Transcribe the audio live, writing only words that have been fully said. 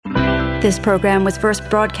This program was first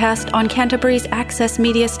broadcast on Canterbury's access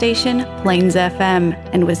media station, Plains FM,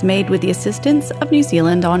 and was made with the assistance of New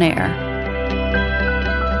Zealand On Air.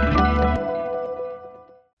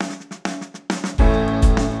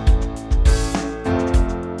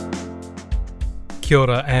 Kia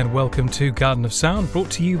ora and welcome to Garden of Sound,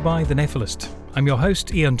 brought to you by The Nephilist. I'm your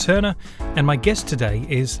host, Ian Turner, and my guest today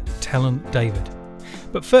is Talon David.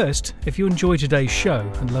 But first, if you enjoy today's show,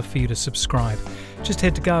 I'd love for you to subscribe. Just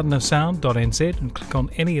head to gardenofsound.nz and click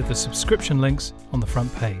on any of the subscription links on the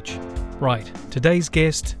front page. Right, today's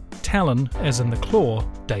guest, Talon, as in the claw,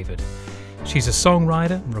 David. She's a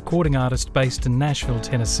songwriter and recording artist based in Nashville,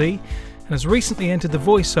 Tennessee, and has recently entered the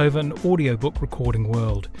voiceover and audiobook recording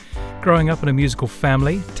world. Growing up in a musical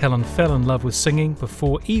family, Talon fell in love with singing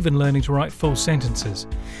before even learning to write full sentences.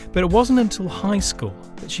 But it wasn't until high school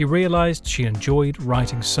that she realised she enjoyed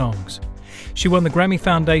writing songs. She won the Grammy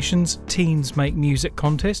Foundation's Teens Make Music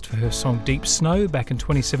contest for her song Deep Snow back in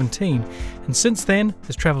 2017, and since then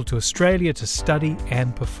has travelled to Australia to study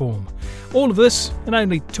and perform. All of this at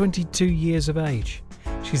only 22 years of age.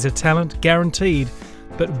 She's a talent guaranteed,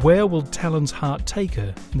 but where will Talon's heart take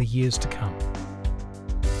her in the years to come?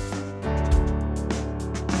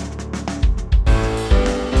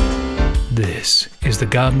 This is the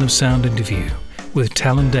Garden of Sound interview with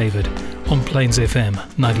Talon David on Plains FM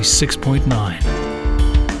 96.9.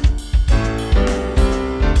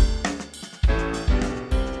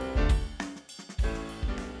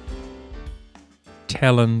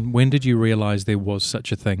 Talon, when did you realise there was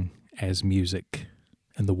such a thing as music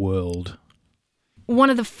in the world? One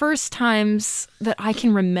of the first times that I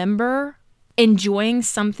can remember enjoying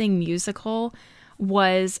something musical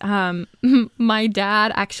was my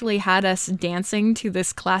dad actually had us dancing to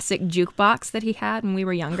this classic jukebox that he had when we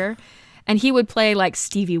were younger. And he would play like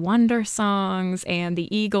Stevie Wonder songs and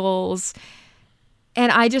the Eagles.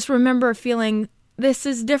 And I just remember feeling, this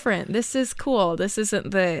is different. This is cool. This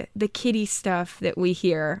isn't the kiddie stuff that we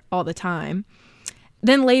hear all the time.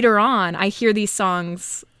 Then later on, I hear these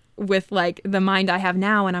songs with like the mind I have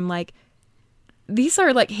now, and I'm like, these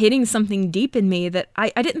are like hitting something deep in me that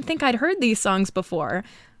I didn't think I'd heard these songs before,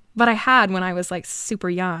 but I had when I was like super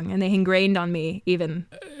young, and they ingrained on me even.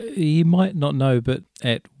 You might not know, but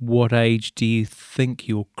at what age do you think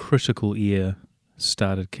your critical ear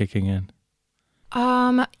started kicking in?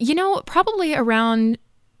 Probably around, it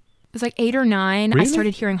was like 8 or 9, Really? I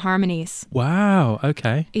started hearing harmonies. Wow,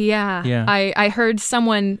 okay. Yeah. I heard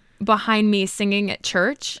someone behind me singing at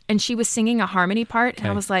church, and she was singing a harmony part, and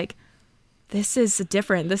I was like, this is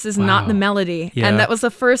different. This is not the melody. Yeah. And that was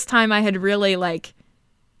the first time I had really like,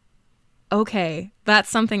 okay, that's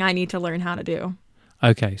something I need to learn how to do.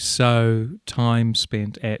 Okay, so time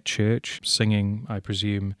spent at church singing, I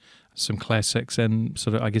presume, some classics and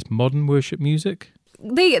sort of, I guess, modern worship music?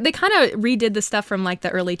 They kind of redid the stuff from like the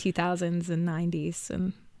early 2000s and 90s.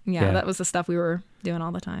 And yeah, that was the stuff we were doing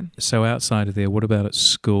all the time. So outside of there, what about at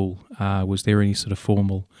school? Was there any sort of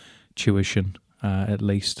formal tuition, at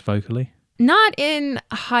least vocally? Not in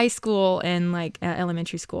high school and like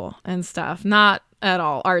elementary school and stuff. Not at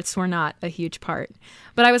all. Arts were not a huge part.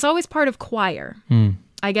 But I was always part of choir.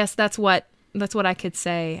 I guess that's what I could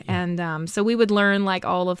say. And so we would learn like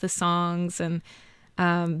all of the songs and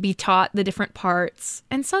be taught the different parts.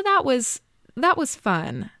 And so that was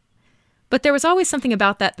fun. But there was always something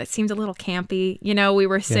about that seemed a little campy. You know, we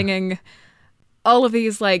were singing all of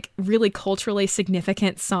these like really culturally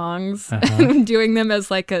significant songs and doing them as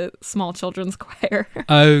like a small children's choir.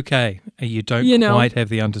 Okay. You don't quite have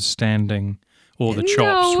the understanding or the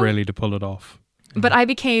chops really to pull it off. But I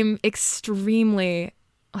became extremely,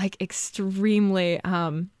 I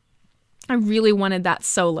really wanted that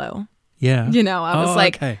solo. Yeah. You know, I was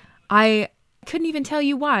I couldn't even tell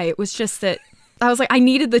you why. It was just that I was like, I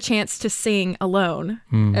needed the chance to sing alone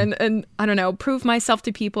and I don't know, prove myself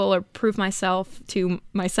to people or prove myself to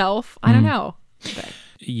myself. I don't know. But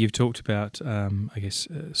You've talked about,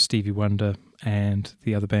 Stevie Wonder and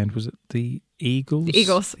the other band. Was it the Eagles? The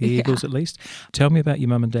Eagles. The Eagles, at least. Tell me about your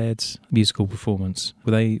mum and dad's musical performance.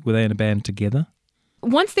 Were they in a band together?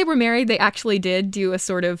 Once they were married, they actually did do a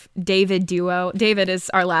sort of David duo. David is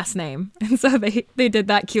our last name. And so they did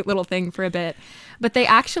that cute little thing for a bit. But they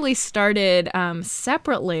actually started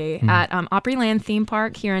separately at Opryland Theme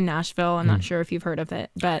Park here in Nashville. I'm not sure if you've heard of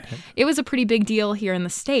it, but it was a pretty big deal here in the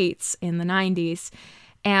States in the 90s.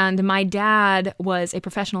 And my dad was a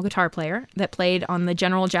professional guitar player that played on the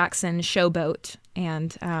General Jackson Showboat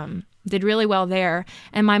and did really well there.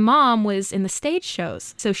 And my mom was in the stage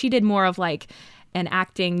shows. So she did more of like an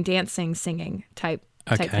acting, dancing, singing type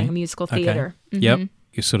thing, musical theater. Yep.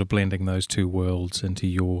 You're sort of blending those two worlds into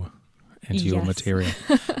your into your Yes. material.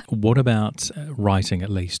 What about writing, at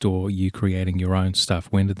least, or you creating your own stuff?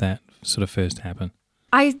 When did that sort of first happen?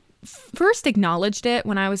 I first acknowledged it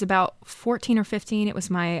when I was about 14 or 15. It was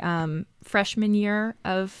my freshman year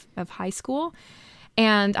of high school.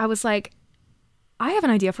 And I was like, I have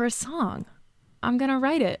an idea for a song. I'm going to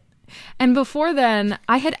write it. And before then,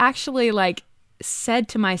 I had actually like said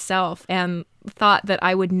to myself and thought that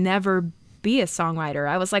I would never be a songwriter.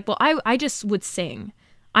 I was like, well, I just would sing.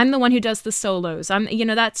 I'm the one who does the solos.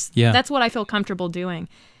 That's what I feel comfortable doing.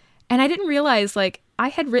 And I didn't realize like I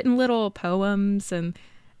had written little poems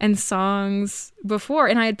and songs before,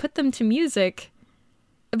 and I had put them to music.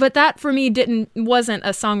 But that for me wasn't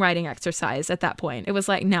a songwriting exercise at that point. It was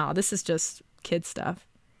like, no, this is just kid stuff.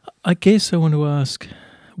 I guess I want to ask,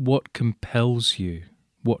 what compels you?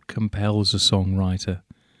 What compels a songwriter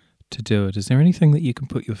to do it? Is there anything that you can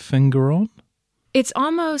put your finger on? It's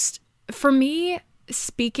almost, for me,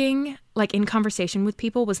 speaking like in conversation with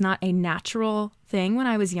people was not a natural thing when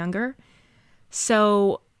I was younger.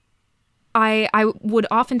 So I would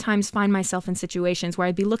oftentimes find myself in situations where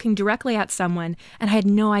I'd be looking directly at someone and I had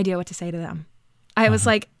no idea what to say to them. I was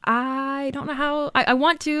like, I don't know how, I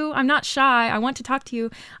want to, I'm not shy, I want to talk to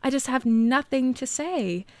you, I just have nothing to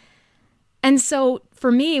say. And so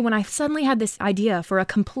for me, when I suddenly had this idea for a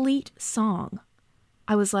complete song,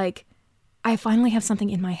 I was like, I finally have something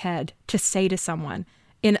in my head to say to someone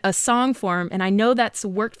in a song form. And I know that's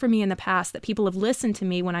worked for me in the past, that people have listened to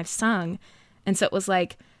me when I've sung. And so it was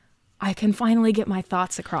like, I can finally get my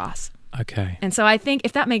thoughts across. Okay. And so I think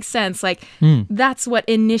if that makes sense, like that's what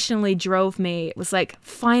initially drove me. It was like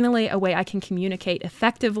finally a way I can communicate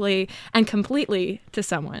effectively and completely to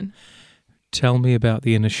someone. Tell me about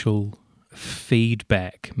the initial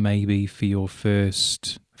feedback, maybe for your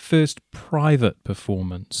first private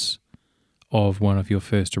performance of one of your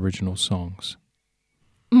first original songs.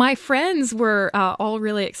 My friends were all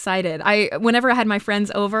really excited. Whenever I had my friends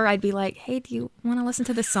over, I'd be like, hey, do you want to listen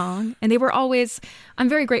to this song? And they were always, I'm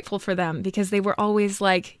very grateful for them because they were always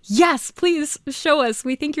like, yes, please show us.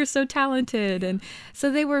 We think you're so talented. And so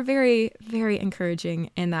they were very, very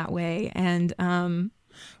encouraging in that way. And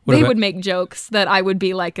they would make jokes that I would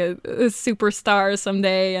be like a superstar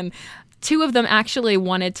someday. And two of them actually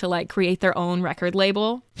wanted to like create their own record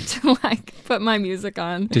label to like put my music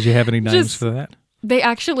on. Did you have any names for that? They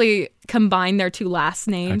actually combined their two last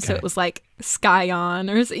names, so it was like Sky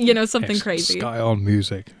On or something crazy. Sky On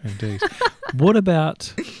Music, indeed. What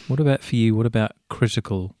about for you? What about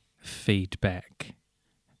critical feedback?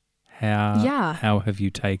 How have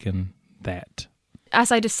you taken that?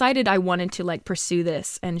 As I decided I wanted to like pursue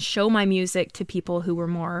this and show my music to people who were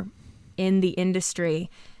more in the industry,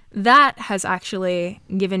 that has actually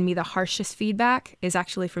given me the harshest feedback is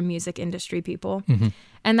actually from music industry people. Mm-hmm.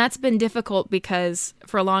 And that's been difficult because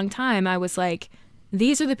for a long time I was like,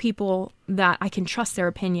 these are the people that I can trust their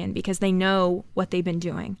opinion because they know what they've been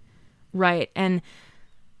doing, right? And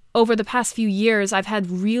over the past few years, I've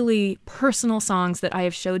had really personal songs that I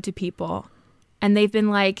have showed to people, and they've been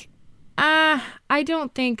like, I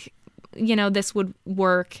don't think, this would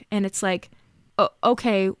work. And it's like,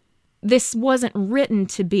 okay, this wasn't written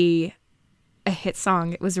to be a hit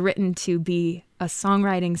song. It was written to be a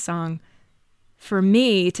songwriting song for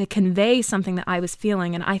me to convey something that I was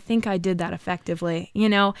feeling. And I think I did that effectively,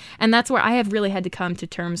 and that's where I have really had to come to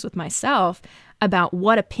terms with myself about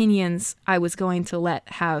what opinions I was going to let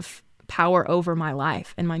have power over my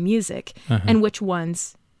life and my music and which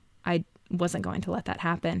ones I wasn't going to let that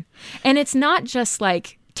happen. And it's not just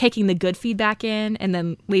like taking the good feedback in and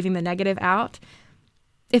then leaving the negative out.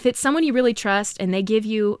 If it's someone you really trust and they give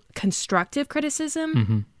you constructive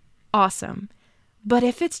criticism, awesome. But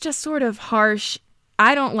if it's just sort of harsh,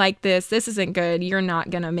 I don't like this isn't good, you're not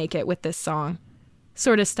going to make it with this song,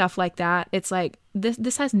 sort of stuff like that, it's like,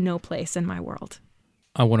 this has no place in my world.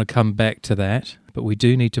 I want to come back to that, but we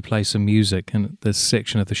do need to play some music in this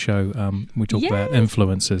section of the show. We talk about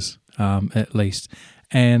influences, at least.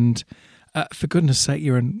 And for goodness sake,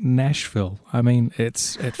 you're in Nashville. I mean, it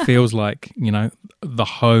feels like, the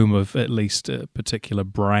home of at least a particular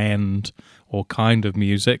brand or kind of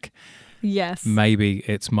music. Yes. Maybe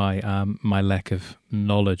it's my my lack of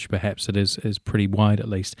knowledge. Perhaps it is pretty wide, at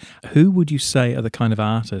least. Who would you say are the kind of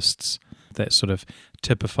artists that sort of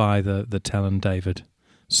typify the Talon David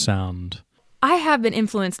sound? I have been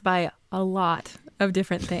influenced by a lot of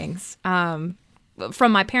different things.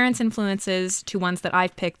 From my parents' influences to ones that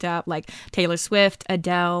I've picked up, like Taylor Swift,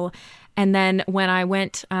 Adele. And then when I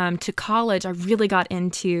went to college, I really got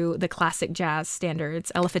into the classic jazz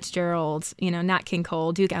standards, Ella Fitzgerald, Nat King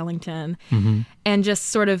Cole, Duke Ellington, and just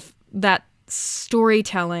sort of that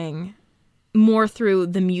storytelling more through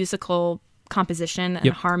the musical composition and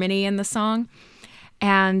harmony in the song.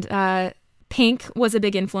 And Pink was a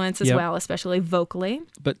big influence as well, especially vocally.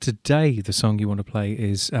 But today, the song you want to play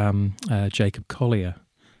is Jacob Collier,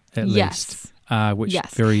 at least, which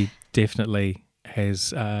very definitely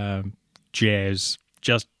has jazz,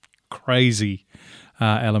 just crazy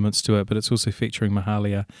elements to it. But it's also featuring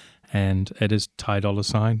Mahalia, and it is Ty Dolla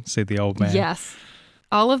 $ign, said the old man. Yes.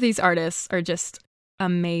 All of these artists are just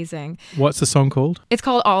amazing. What's the song called? It's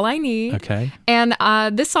called All I Need. Okay. And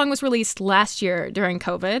this song was released last year during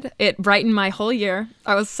COVID. It brightened my whole year.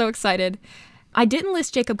 I was so excited. I didn't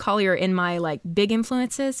list Jacob Collier in my big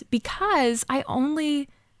influences because I only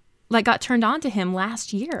got turned on to him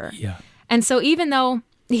last year. Yeah. And so even though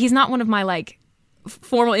he's not one of my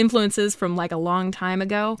formal influences from a long time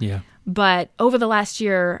ago, but over the last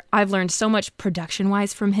year I've learned so much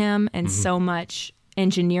production-wise from him and so much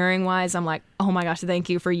engineering-wise. I'm like, oh my gosh, thank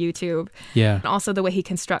you for YouTube. Yeah. And also the way he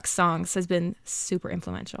constructs songs has been super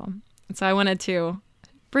influential. And so I wanted to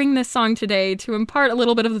bring this song today to impart a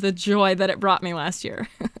little bit of the joy that it brought me last year.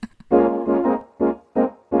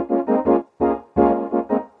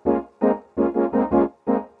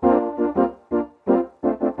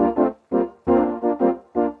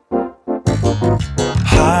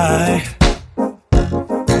 Hi,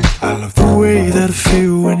 I love the way that I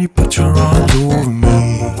feel when you put your arms over me.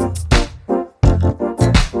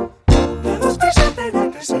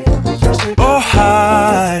 Oh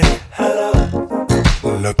hi,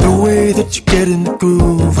 love the way that you get in the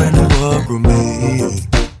groove and you walk with me.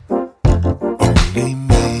 Only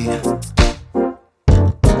me.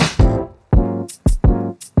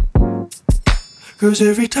 'Cause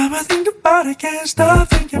every time I think about it, can't stop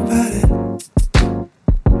thinking about it.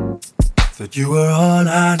 That you were all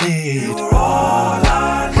I need. You were all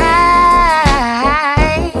I need.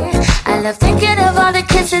 I love thinking of all the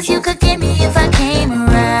kisses you could give me if I came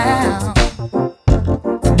around.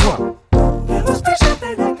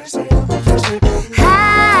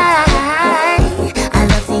 I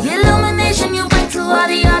love the illumination you bring to all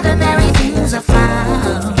the ordinary things I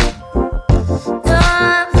found.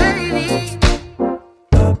 Oh, baby.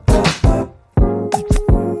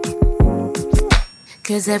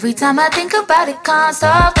 'Cause every time I think about it, can't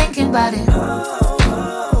stop thinking about it.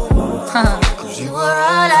 'Cause you were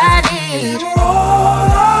all I need.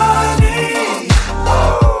 All I need.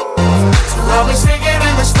 So I'll be singing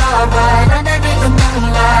in the starlight underneath the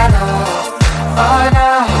moonlight. Oh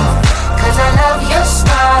no, 'cause I love your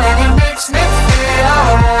smile and it makes me feel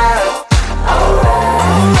alright.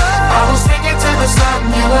 I was singing to the sun,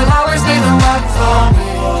 you will always be the one for me.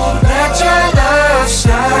 Let your love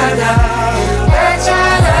shine out. Let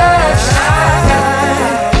your love shine out.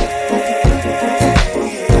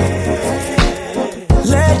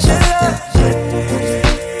 Let your love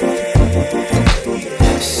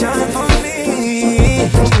shine for me.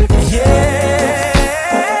 Yeah.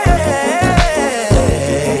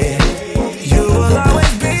 You will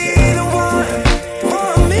always be the one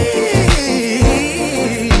for me.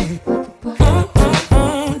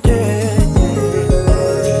 Yeah.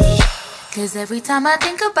 'Cause every time I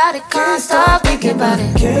think about it, can't stop thinking about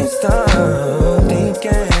it. Can't stop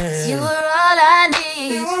thinking. You were all I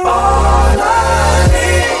need. All I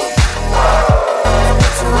need.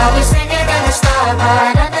 So I'll be singing in the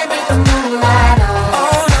starlight underneath the moonlight.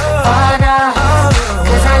 Oh no,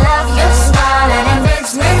 'cause I love your smile and it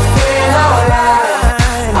makes me feel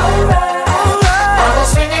alright. I was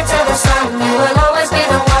singing to the sun, you will always be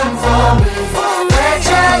the one for me. Let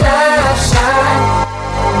your love shine.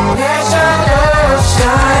 Let your love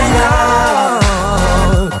shine out.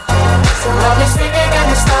 So I'll be singing in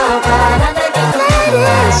the starlight underneath the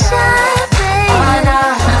moonlight. Shine, baby. Oh no,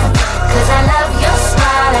 'cause I love your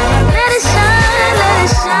smile and it let it shine, let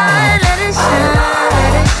it shine, let it shine,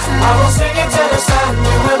 let it shine. I will sing it to the sun,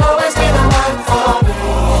 you will always be the one for me.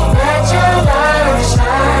 Let your love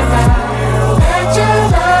shine now. Let your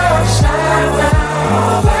love shine now.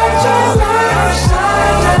 Let your love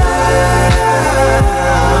shine now.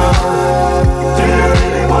 Do you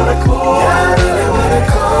really wanna call? I really wanna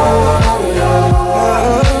call you.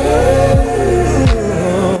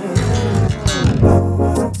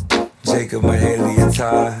 Jacob Mahalia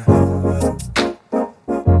Ty.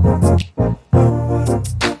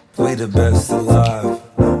 We the best alive.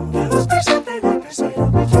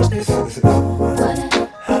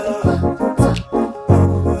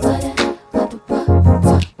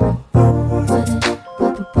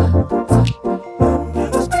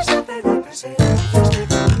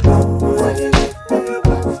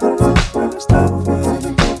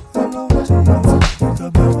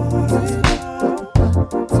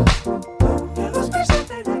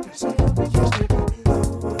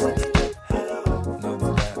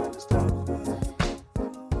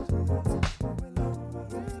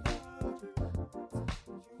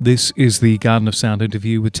 This is the Garden of Sound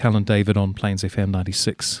interview with Talon David on Plains FM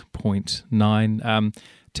 96.9.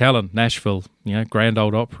 Talon, Nashville, Grand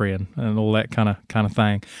Ole Opry and all that kind of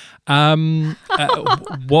thing.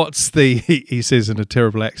 What's the, he says in a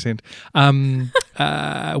terrible accent,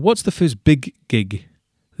 what's the first big gig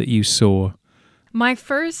that you saw? My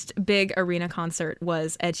first big arena concert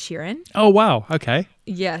was Ed Sheeran. Oh, wow. Okay.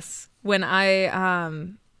 Yes. When I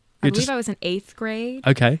believe I was in 8th grade.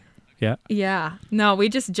 Okay. Yeah. Yeah. No, we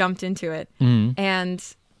just jumped into it. And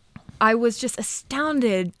I was just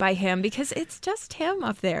astounded by him because it's just him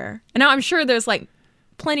up there. And now I'm sure there's like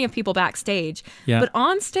plenty of people backstage. Yeah. But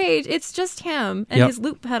on stage, it's just him and his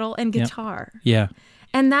loop pedal and guitar. Yeah.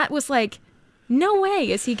 And that was like, no way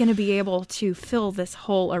is he going to be able to fill this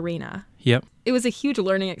whole arena. Yep. It was a huge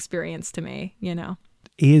learning experience to me,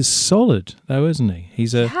 He is solid though, isn't he?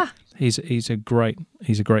 He's a great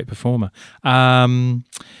performer.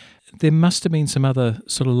 There must have been some other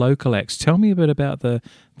sort of local acts. Tell me a bit about the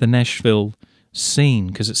Nashville scene,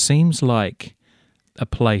 because it seems like a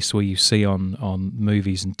place where you see on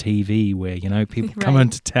movies and TV where, people come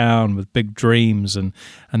into town with big dreams and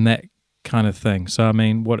that kind of thing. So, I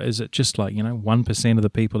mean, what is it? Just like, 1% of the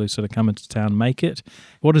people who sort of come into town make it?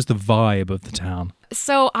 What is the vibe of the town?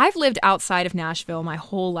 So I've lived outside of Nashville my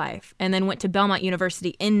whole life and then went to Belmont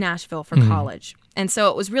University in Nashville for college. And so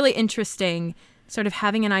it was really interesting sort of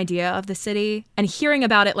having an idea of the city and hearing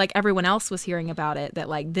about it like everyone else was hearing about it, that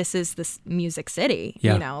like this is this music city,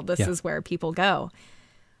 this is where people go.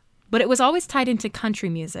 But it was always tied into country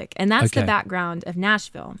music, and that's the background of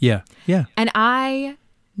Nashville. Yeah, yeah. And I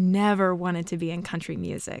never wanted to be in country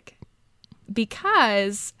music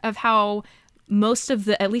because of how most of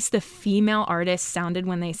at least the female artists sounded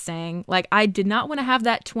when they sang. Like, I did not want to have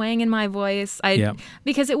that twang in my voice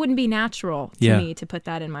because it wouldn't be natural to me to put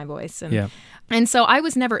that in my voice. And so I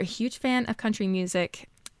was never a huge fan of country music.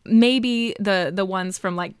 Maybe the ones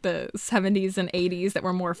from like the 70s and 80s that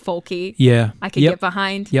were more folky. Yeah. I could get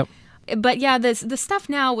behind. Yep. But yeah, the stuff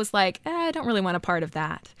now was like, I don't really want a part of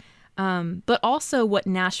that. But also what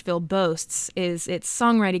Nashville boasts is its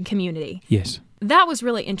songwriting community. Yes. That was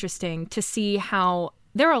really interesting to see how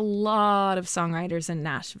there are a lot of songwriters in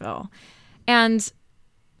Nashville. And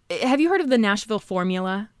have you heard of the Nashville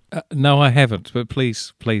Formula? No, I haven't, but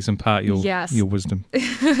please impart your wisdom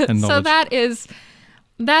and knowledge. So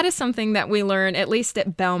that is something that we learn, at least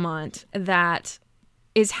at Belmont, that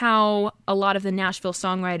is how a lot of the Nashville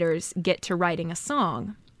songwriters get to writing a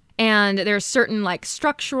song. And there's certain like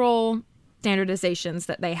structural standardizations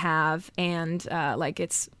that they have, and like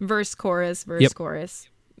it's verse, chorus, chorus,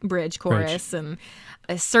 bridge, chorus, and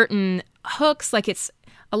certain hooks. Like it's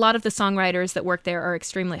a lot of the songwriters that work there are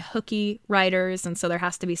extremely hooky writers, and so there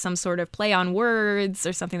has to be some sort of play on words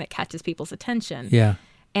or something that catches people's attention. Yeah.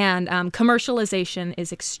 And commercialization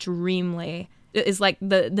is like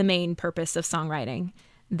the main purpose of songwriting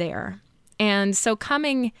there. And so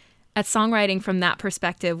coming at songwriting from that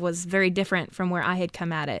perspective was very different from where I had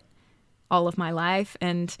come at it all of my life.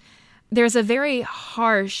 And there's a very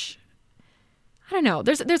harsh,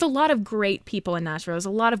 there's a lot of great people in Nashville. There's a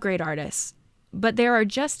lot of great artists. But there are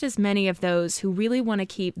just as many of those who really want to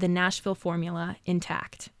keep the Nashville formula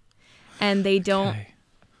intact. And they don't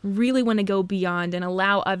really want to go beyond and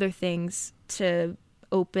allow other things to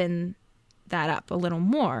open that up a little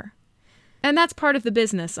more. And that's part of the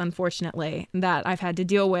business, unfortunately, that I've had to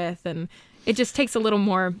deal with. And it just takes a little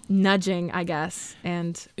more nudging, I guess,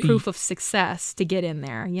 and proof of success to get in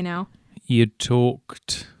there, You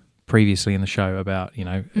talked previously in the show about,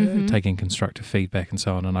 taking constructive feedback and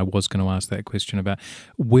so on. And I was going to ask that question about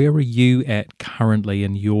where are you at currently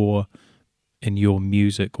in your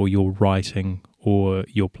music or your writing or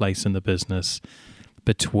your place in the business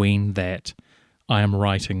between that I am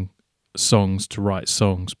writing songs to write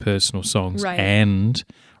songs, personal songs, and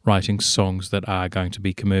writing songs that are going to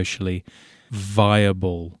be commercially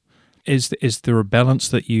viable. Is there a balance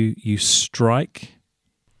that you strike?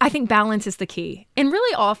 I think balance is the key in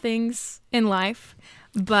really all things in life,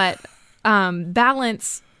 but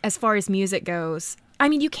balance as far as music goes. I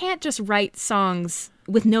mean, you can't just write songs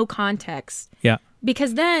with no context. Yeah.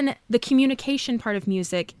 Because then the communication part of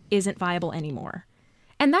music isn't viable anymore.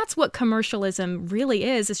 And that's what commercialism really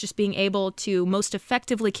is just being able to most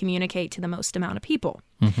effectively communicate to the most amount of people.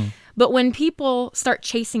 Mm-hmm. But when people start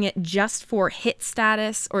chasing it just for hit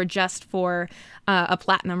status or just for a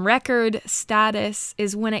platinum record status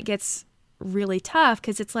is when it gets really tough,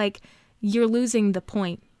 because it's like you're losing the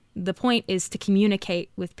point. The point is to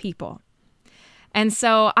communicate with people. And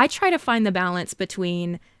so I try to find the balance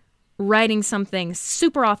between writing something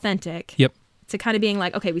super authentic to kind of being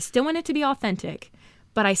like, okay, we still want it to be authentic,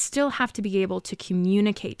 but I still have to be able to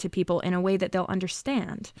communicate to people in a way that they'll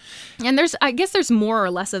understand. And I guess there's more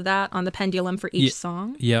or less of that on the pendulum for each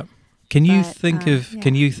song. Yeah. Can you But, think of yeah.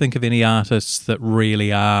 Can you think of any artists that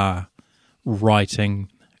really are writing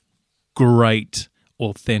great,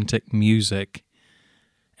 authentic music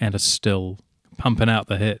and are still pumping out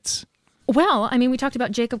the hits? Well, I mean, we talked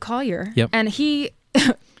about Jacob Collier. Yep. And he's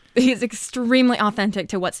extremely authentic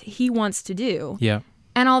to what he wants to do. Yeah.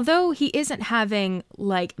 And although he isn't having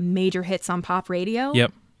like major hits on pop radio,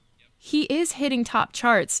 Yep. he is hitting top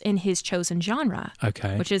charts in his chosen genre,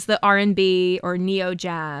 Okay. which is the R&B or neo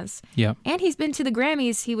jazz. Yep. And he's been to the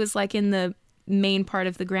Grammys. He was like in the main part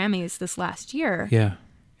of the Grammys this last year. Yeah.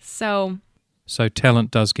 So So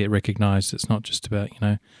talent does get recognized. It's not just about,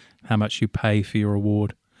 how much you pay for your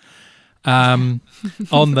award. On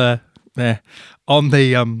the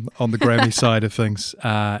Grammy side of things,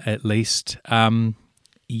 at least,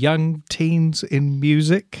 Young Teens in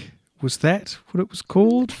Music, was that what it was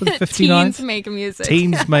called for the 59th? teens make music.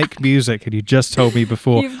 Teens Make Music, and you just told me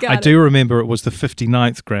before. You've got I it. do remember it was the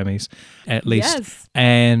 59th Grammys, at least. Yes.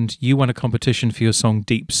 And you won a competition for your song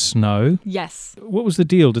Deep Snow. Yes. What was the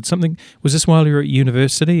deal? Was this while you were at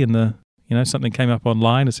university and something came up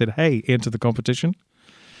online and said, hey, enter the competition?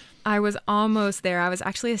 I was almost there. I was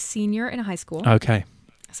actually a senior in high school. Okay.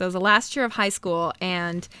 So it was the last year of high school,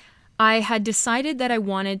 and I had decided that I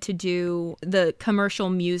wanted to do the commercial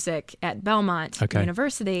music at Belmont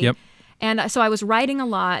University. Yep. And so I was writing a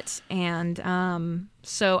lot, and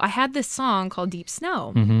so I had this song called Deep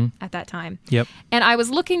Snow at that time. Yep. And I was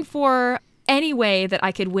looking for any way that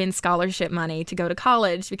I could win scholarship money to go to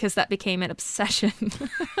college, because that became an obsession.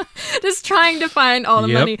 Just trying to find all the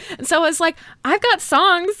Yep. money. And so I was like, I've got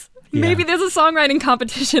songs. Yeah. Maybe there's a songwriting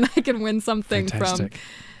competition I can win something Fantastic. from.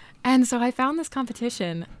 And so I found this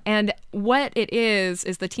competition, and what it is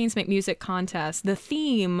the Teens Make Music contest. The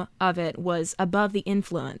theme of it was above the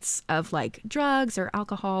influence of like drugs or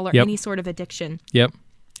alcohol or Yep. any sort of addiction. Yep.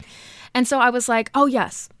 And so I was like, oh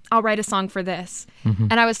yes, I'll write a song for this. Mm-hmm.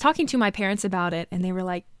 And I was talking to my parents about it, and they were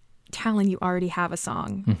like, Talon, you already have a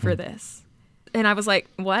song Mm-hmm. for this. And I was like,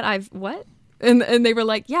 what? What? And they were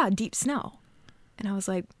like, yeah, Deep Snow. And I was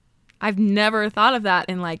like, I've never thought of that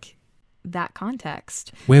in like that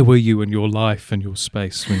context. Where were you in your life and your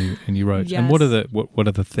space when you wrote? Yes. And what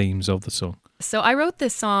are the themes of the song? So I wrote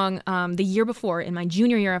this song the year before, in my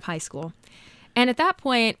junior year of high school. And at that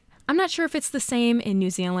point, I'm not sure if it's the same in New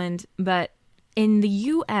Zealand, but in the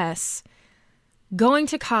U.S., going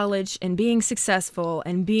to college and being successful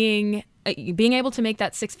and being able to make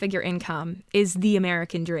that six-figure income is the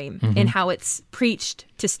American dream in how it's preached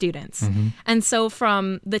to students. And so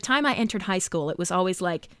from the time I entered high school, it was always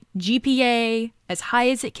like GPA as high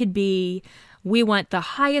as it could be. We want the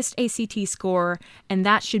highest ACT score, and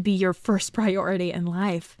that should be your first priority in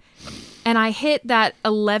life. And I hit that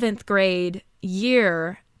 11th grade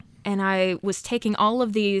year, and I was taking all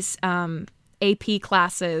of these AP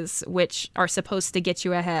classes, which are supposed to get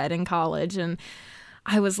you ahead in college. And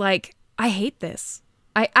I was like, I hate this.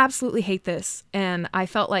 I absolutely hate this. And I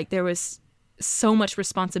felt like there was so much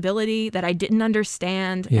responsibility that I didn't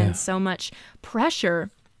understand and so much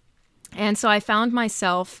pressure. And so I found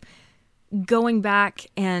myself going back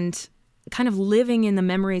and kind of living in the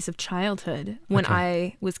memories of childhood when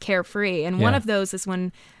I was carefree. And one of those is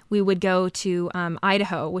when we would go to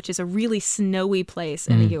Idaho, which is a really snowy place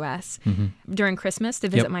in the U.S., during Christmas to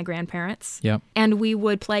visit my grandparents. Yep. And we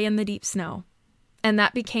would play in the deep snow. And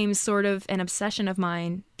that became sort of an obsession of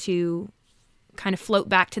mine to kind of float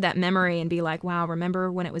back to that memory and be like, wow,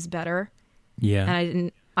 remember when it was better? Yeah.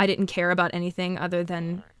 And I didn't care about anything other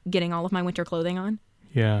than getting all of my winter clothing on.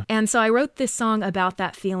 Yeah. And so I wrote this song about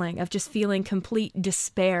that feeling of just feeling complete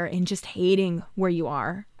despair and just hating where you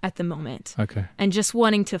are at the moment. Okay. And just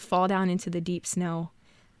wanting to fall down into the deep snow.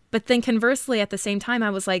 But then conversely, at the same time,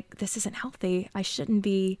 I was like, this isn't healthy. I shouldn't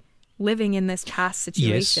be living in this past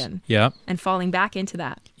situation Yeah. and falling back into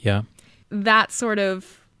that. Yeah. That sort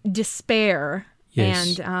of despair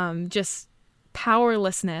Yes. and just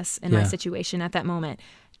powerlessness in my Yeah. situation at that moment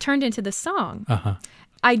turned into the song. Uh-huh.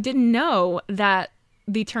 I didn't know that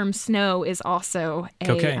the term snow is also a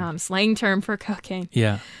Cocaine. slang term for cocaine.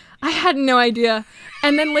 Yeah. I had no idea.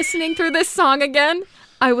 And then listening through this song again,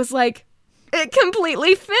 I was like, it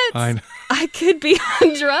completely fits. I know. I could be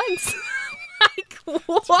on drugs. Like,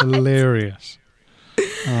 what? Hilarious.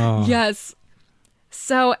 Oh. Yes.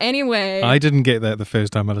 So anyway, I didn't get that the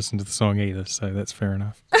first time I listened to the song either, so that's fair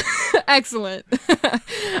enough. excellent.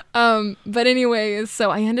 But anyways,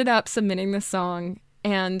 so I ended up submitting the song,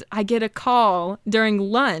 and I get a call during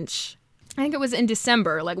lunch, I think it was in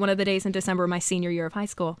December, like one of the days in December, my senior year of high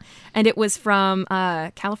school. And it was from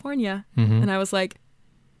California. Mm-hmm. And I was like,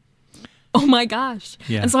 oh my gosh.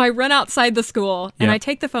 Yeah. And so I run outside the school and Yeah. I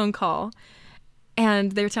take the phone call.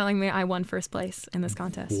 And they're telling me I won first place in this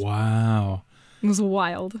contest. Wow. It was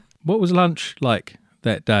wild. What was lunch like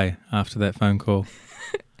that day after that phone call?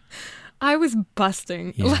 I was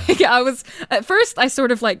busting. Yeah. Like at first I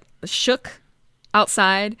sort of like shook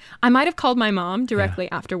outside. I might have called my mom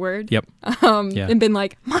directly afterward. Yep. Yeah. And been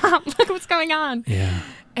like, Mom, look what's going on. Yeah.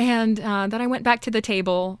 And then I went back to the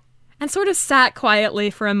table and sort of sat quietly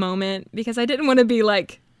for a moment because I didn't want to be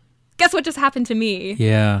like, guess what just happened to me?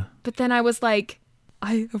 Yeah. But then I was like,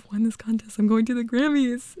 I have won this contest. I'm going to the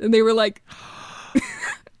Grammys. And they were like,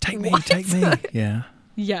 Take me. Yeah.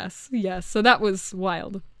 yes. So that was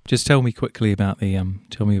wild. Just tell me quickly about the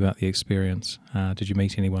experience. Did you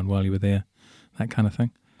meet anyone while you were there? That kind of thing.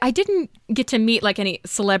 I didn't get to meet like any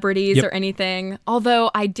celebrities Yep. or anything, although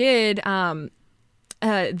I did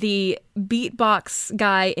the beatbox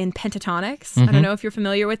guy in Pentatonics. I don't know if you're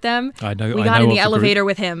familiar with them. I know. We I got know in of the group. elevator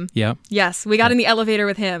with him. Yeah. Yes, we got in the elevator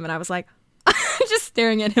with him, and I was like, just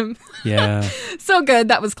staring at him. Yeah. So good.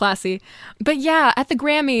 That was classy. But yeah, at the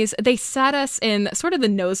Grammys, they sat us in sort of the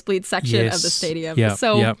nosebleed section of the Yes. stadium. Yeah.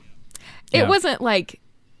 So yeah. it wasn't like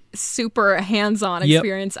super hands-on Yep.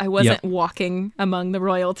 experience. I wasn't Yep. walking among the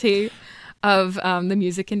royalty of the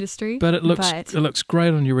music industry. But it looks great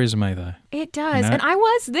on your resume, though. It does. You know? And I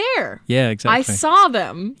was there. Yeah, exactly. I saw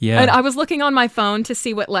them. Yeah. And I was looking on my phone to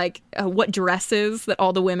see what dresses that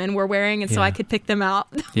all the women were wearing, and so Yeah. I could pick them out.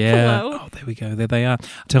 Yeah. below. Oh, there we go. There they are.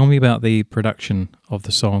 Tell me about the production of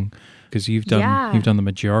the song, because you've done the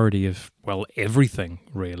majority of everything,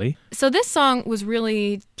 really. So this song was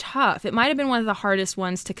really tough. It might have been one of the hardest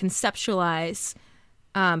ones to conceptualize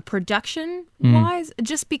production-wise,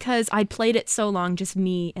 just because I'd played it so long, just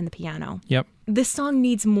me and the piano. Yep. This song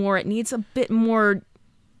needs more. It needs a bit more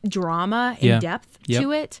drama and Yeah. depth Yep.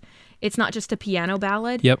 to it. It's not just a piano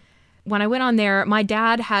ballad. Yep. When I went on there, my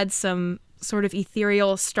dad had some sort of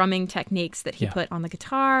ethereal strumming techniques that he Yeah. put on the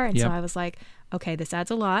guitar. And Yep. so I was like, okay, this adds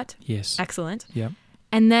a lot. Yes. Excellent. Yep.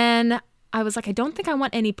 And then I was like, I don't think I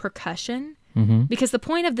want any percussion Mm-hmm. because the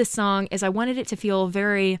point of this song is I wanted it to feel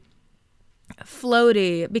very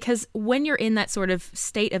floaty, because when you're in that sort of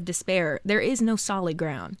state of despair, there is no solid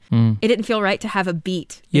ground. It didn't feel right to have a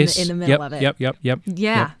beat Yes. in the middle of it. Yep. Yeah. Yep.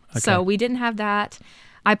 Okay. So we didn't have that.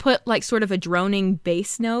 I put like sort of a droning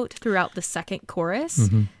bass note throughout the second chorus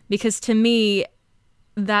Mm-hmm. because to me,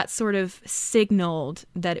 that sort of signaled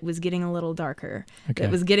that it was getting a little darker. Okay.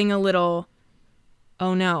 It was getting a little,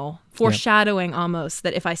 oh no, foreshadowing almost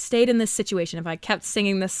that if I stayed in this situation, if I kept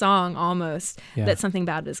singing this song almost, Yeah. that something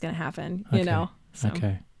bad was going to happen, you Okay. know? So.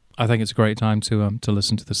 Okay. I think it's a great time to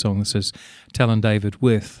listen to the song. This is Talon David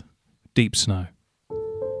with Deep Snow.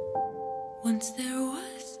 Once there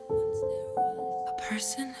was a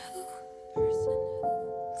person who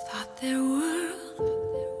thought their world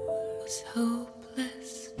was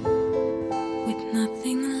hopeless. With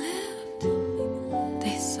nothing left,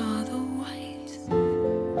 they saw the white,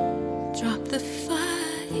 dropped the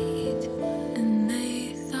fight, and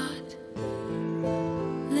they thought,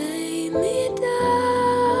 lay me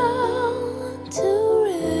down to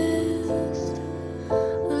rest,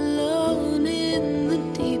 alone in the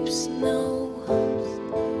deep snow.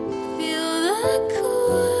 Feel the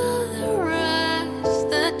cool, the rush,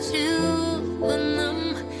 the chill, the numb,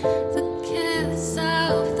 the kiss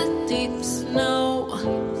of the deep snow.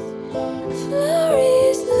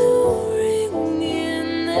 Flurries luring in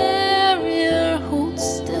their ear, hold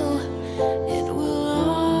still, it will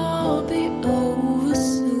all be over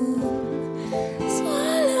soon.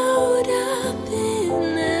 Swallowed up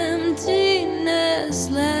in emptiness,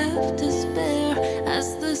 left despair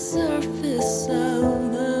as the surface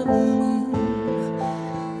of the moon.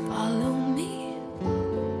 Follow me,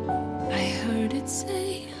 I heard it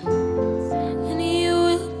say, and you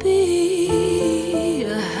will be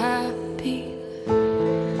happy.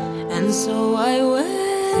 And so I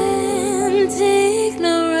went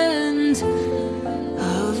ignorant, a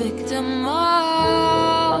victim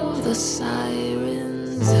of the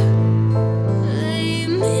sirens. Lay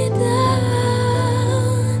me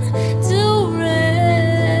down to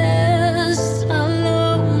rest,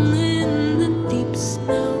 alone in the deep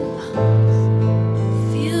snow.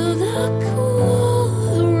 Feel the cool,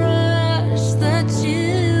 the rush, the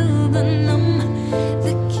chill, the numb,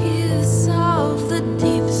 the kiss of the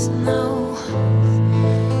deep snow.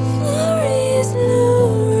 Flurries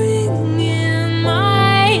luring in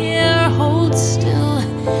my ear, hold still,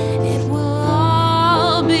 it will all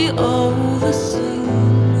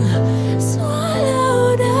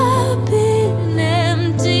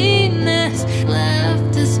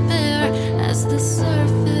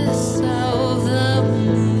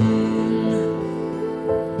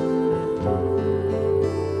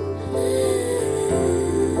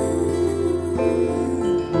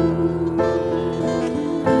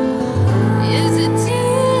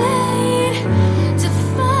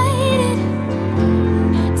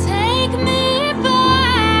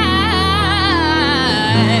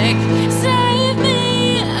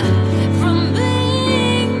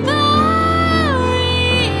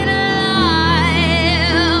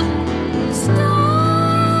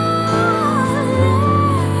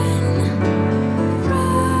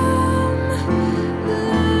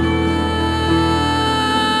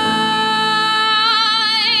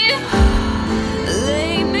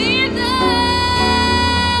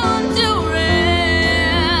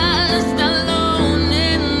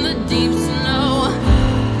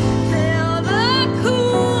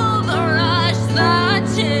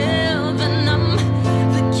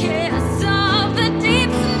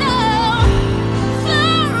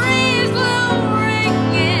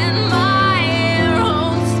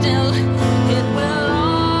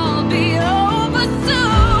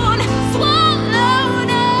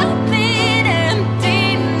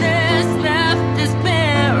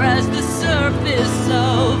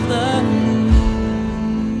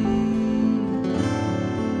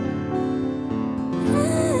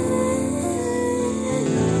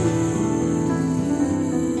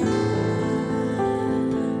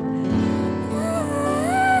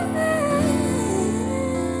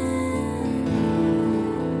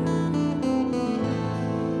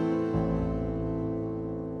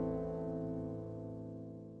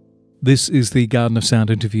This is the Garden of Sound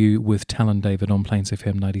interview with Talon David on Plains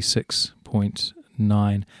FM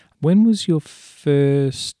 96.9. When was your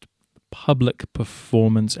first public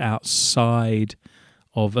performance outside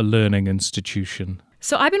of a learning institution?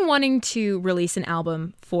 So I've been wanting to release an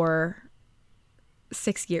album for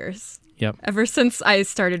 6 years. Yep. Ever since I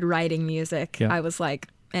started writing music, Yep. I was like,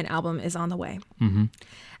 an album is on the way. Mm-hmm.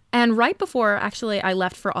 And right before actually I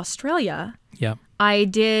left for Australia, Yeah. I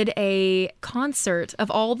did a concert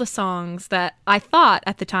of all the songs that I thought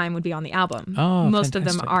at the time would be on the album. Oh, Most of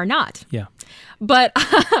them fantastic. are not. Yeah. But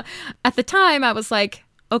at the time, I was like,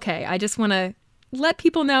 okay, I just want to let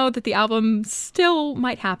people know that the album still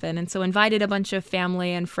might happen. And so invited a bunch of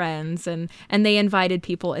family and friends, and they invited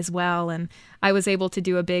people as well. And I was able to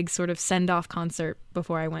do a big sort of send-off concert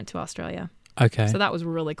before I went to Australia. Okay. So that was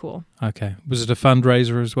really cool. Okay. Was it a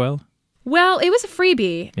fundraiser as well? Well, it was a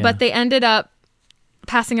freebie, Yeah. but they ended up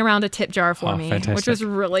passing around a tip jar for Oh, me, fantastic. which was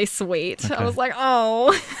really sweet. Okay. I was like,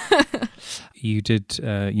 oh. You did.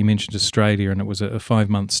 You mentioned Australia, and it was a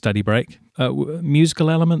 5-month study break. Musical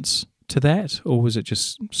elements to that, or was it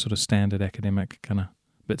just sort of standard academic kind of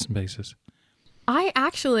bits and pieces? I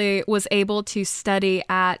actually was able to study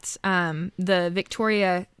at the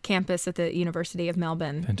Victoria campus at the University of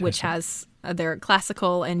Melbourne, which Fantastic. has their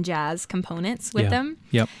classical and jazz components with Yeah. them.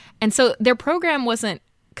 Yep. And so their program wasn't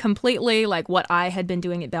completely like what I had been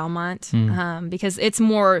doing at Belmont, because it's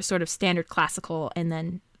more sort of standard classical and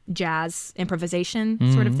then jazz improvisation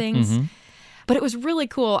sort of things. Mm-hmm. But it was really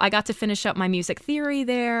cool. I got to finish up my music theory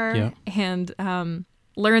there, Yeah. and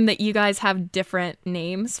learn that you guys have different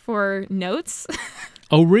names for notes.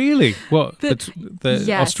 Oh, really? What? The- The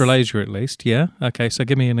yes. Australasia, at least. Yeah. Okay. So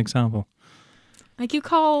give me an example. Like you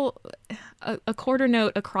call a quarter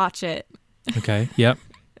note a crotchet. Okay. Yep.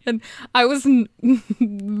 And I was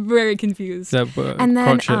very confused. So, And then,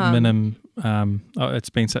 crotchet, minim. It's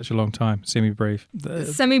been such a long time. Semi-brief.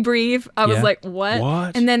 Semi-brief. I was Yeah. like, what?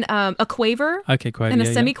 What? And then a quaver Okay. Quite. and a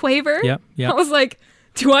yeah, semi-quaver. Yep. Yep. I was like,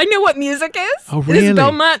 do I know what music is? Oh, really? This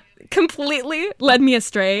Belmont completely led me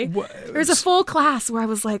astray. There's a full class where I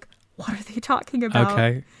was like, what are they talking about?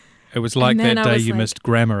 Okay. It was like And then that I day was you like- missed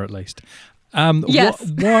grammar, at least.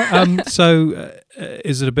 Yes. So,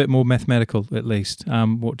 is it a bit more mathematical, at least?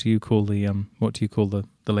 What do you call the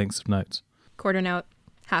lengths of notes? Quarter note,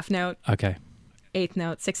 half note, Okay. eighth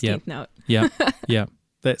note, 16th note. Yeah. Yeah.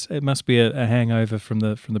 It must be a hangover from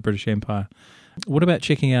the British Empire. What about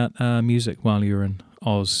checking out music while you were in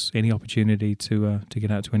Oz? Any opportunity to get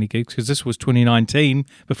out to any gigs? Because this was 2019,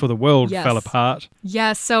 before the world Yes. fell apart.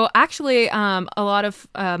 Yeah, so actually a lot of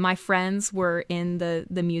my friends were in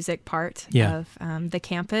the music part Yeah. of the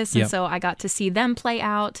campus, Yep. and so I got to see them play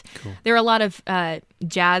out. Cool. There were a lot of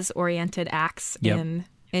jazz-oriented acts Yep.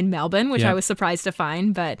 in Melbourne, which Yep. I was surprised to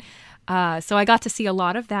find, but so I got to see a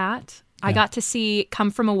lot of that. I Yeah. got to see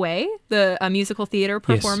Come From Away, the musical theater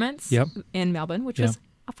performance Yep. in Melbourne, which Yep. was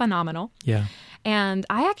phenomenal. Yeah. And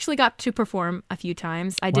I actually got to perform a few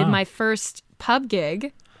times. I did Wow. my first pub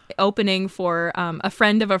gig opening for a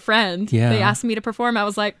friend of a friend. Yeah. They asked me to perform. I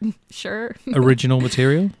was like, sure. Original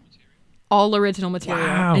material? All original material.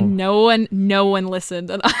 Wow. And no one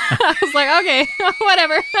listened. And I was like, okay,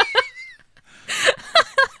 whatever.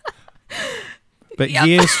 But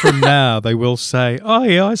years from now, they will say, "Oh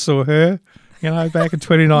yeah, I saw her, back in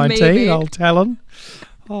 2019, Maybe. old Talon.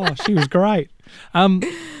 Oh, she was great."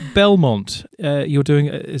 Belmont, you're doing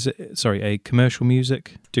a commercial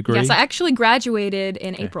music degree? Yes, I actually graduated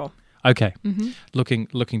in April. Okay. Mm-hmm.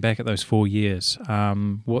 Looking back at those 4 years,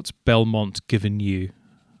 what's Belmont given you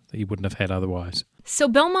that you wouldn't have had otherwise? So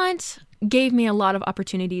Belmont gave me a lot of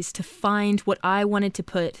opportunities to find what I wanted to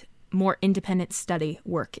put more independent study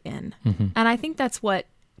work in. Mm-hmm. And I think that's what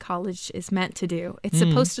college is meant to do. It's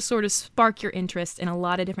supposed to sort of spark your interest in a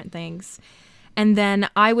lot of different things. And then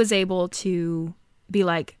I was able to be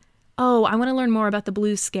like, oh, I want to learn more about the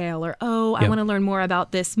blues scale, or oh, I Yep. want to learn more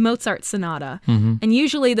about this Mozart sonata. Mm-hmm. And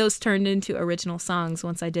usually those turned into original songs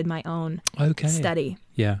once I did my own Okay. study.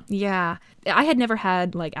 Yeah. Yeah. I had never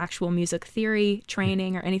had like actual music theory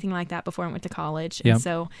training or anything like that before I went to college. Yep. And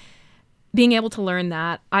so being able to learn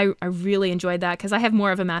that, I really enjoyed that because I have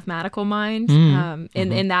more of a mathematical mind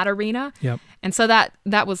in that arena. Yep. And so that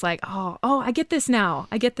was like, oh, I get this now.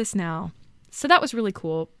 So that was really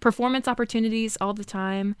cool. Performance opportunities all the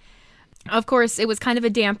time. Of course, it was kind of a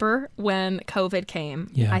damper when COVID came.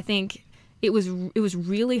 Yeah. I think it was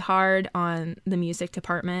really hard on the music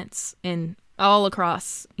departments in all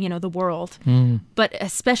across, the world, but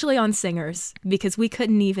especially on singers because we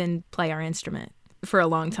couldn't even play our instrument for a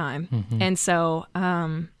long time. Mm-hmm. And so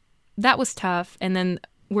that was tough. And then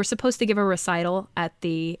we're supposed to give a recital at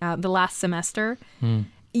the last semester.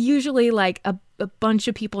 usually like a bunch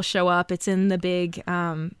of people show up. It's in the big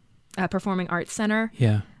Performing Arts Center.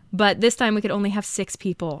 Yeah. But this time we could only have 6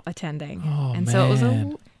 people attending. Oh, and man.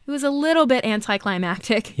 so it was a little bit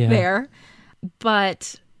anticlimactic there.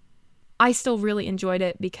 But I still really enjoyed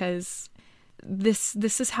it because this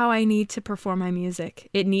is how I need to perform my music.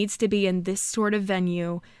 It needs to be in this sort of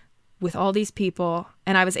venue with all these people.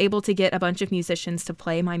 And I was able to get a bunch of musicians to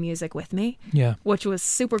play my music with me. Yeah. Which was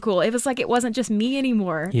super cool. It was like it wasn't just me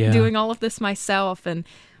anymore doing all of this myself. And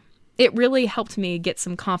it really helped me get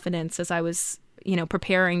some confidence as I was,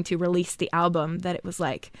 preparing to release the album, that it was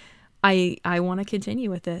like, I want to continue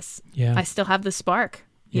with this. Yeah. I still have the spark,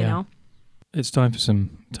 you know? It's time for some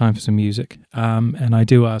music. And I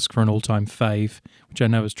do ask for an all-time fave, which I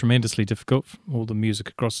know is tremendously difficult, all the music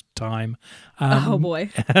across time. Oh, boy.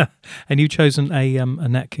 And you've chosen a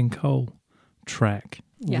Nat King Cole track.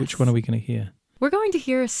 Yes. Which one are we going to hear? We're going to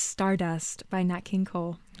hear Stardust by Nat King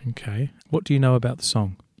Cole. Okay. What do you know about the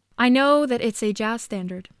song? I know that it's a jazz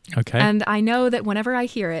standard. Okay. And I know that whenever I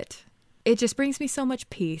hear it, it just brings me so much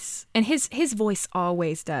peace. And his voice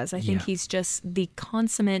always does. I think he's just the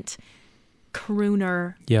consummate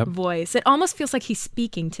crooner voice. It almost feels like he's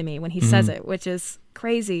speaking to me when he says it, which is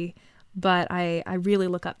crazy. But I really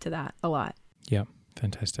look up to that a lot. Yeah,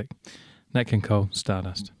 fantastic. Nat King Cole,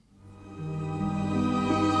 Stardust.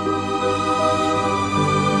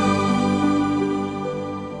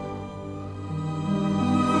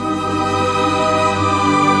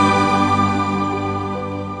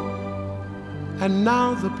 And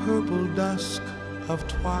now the purple dusk of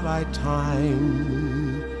twilight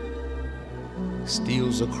time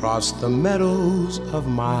steals across the meadows of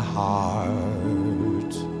my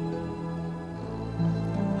heart.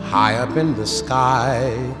 High up in the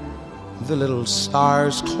sky, the little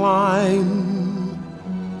stars climb,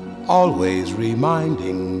 always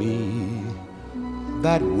reminding me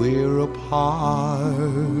that we're apart.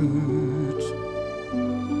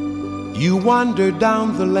 You wander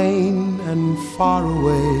down the lane and far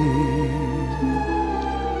away,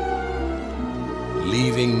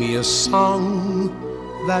 leaving me a song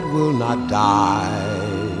that will not die.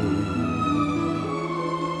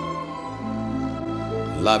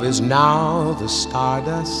 Love is now the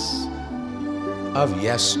stardust of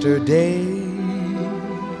yesterday,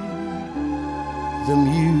 the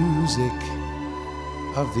music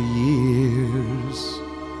of the years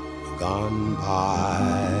gone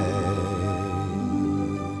by.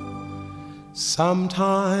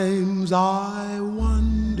 Sometimes I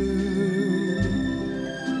wonder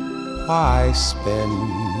why I spend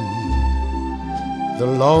the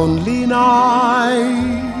lonely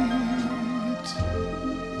night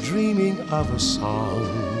dreaming of a song.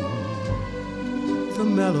 The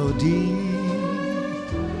melody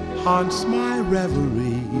haunts my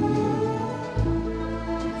reverie,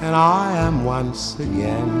 and I am once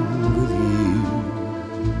again with you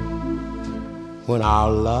when our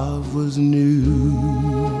love was new,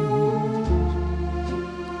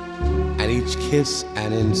 and each kiss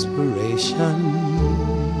an inspiration.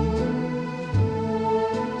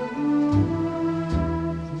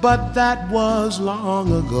 But that was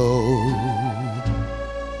long ago.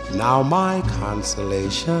 Now my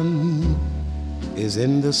consolation is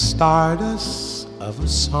in the stardust of a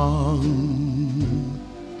song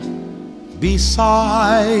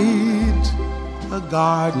beside a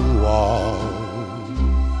garden wall.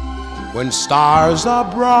 When stars are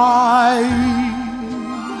bright,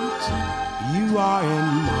 you are in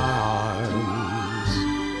my arms.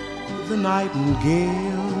 The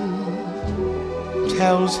nightingale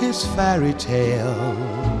tells his fairy tale,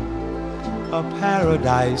 a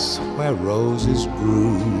paradise where roses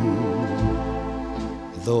grew.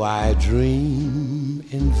 Though I dream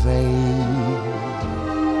in vain,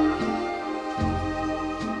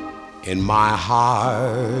 in my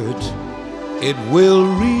heart it will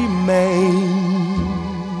remain,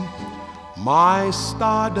 my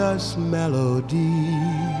stardust melody,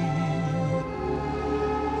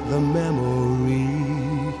 the memory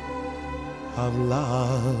of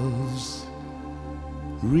love's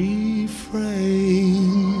refrain.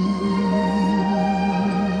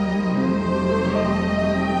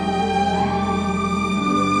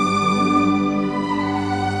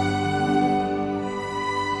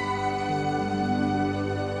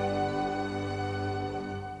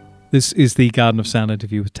 This is the Garden of Sound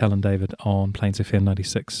interview with Talon David on Plains FM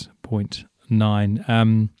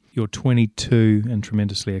 96.9. You're 22 and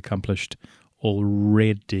tremendously accomplished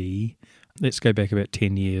already. Let's go back about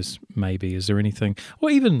 10 years, maybe. Is there anything,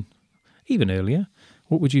 or even earlier,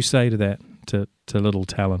 what would you say to that, to little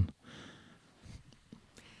Talon?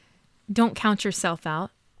 Don't count yourself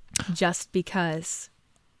out just because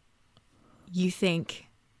you think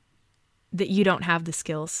that you don't have the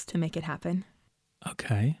skills to make it happen.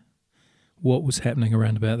 Okay. What was happening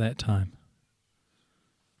around about that time?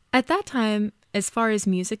 At that time, as far as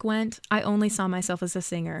music went, I only saw myself as a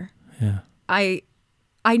singer. Yeah.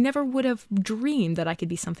 I never would have dreamed that I could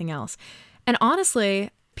be something else. And honestly,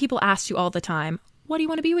 people ask you all the time, what do you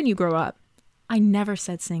want to be when you grow up? I never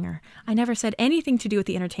said singer. I never said anything to do with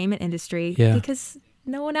the entertainment industry because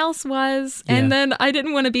no one else was. Yeah. And then I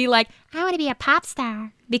didn't want to be like, I want to be a pop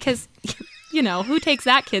star because, who takes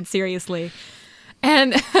that kid seriously?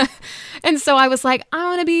 And so I was like, I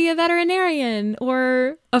want to be a veterinarian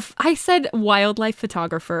or I said wildlife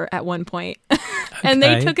photographer at one point. And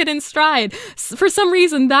they took it in stride. For some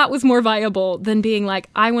reason, that was more viable than being like,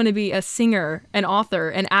 I want to be a singer, an author,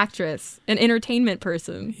 an actress, an entertainment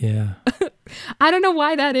person. Yeah. I don't know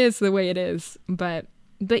why that is the way it is. But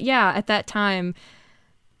yeah, at that time,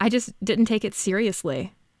 I just didn't take it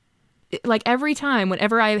seriously. Like every time,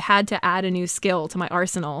 whenever I had to add a new skill to my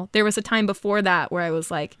arsenal, there was a time before that where I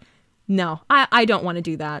was like, no, I don't want to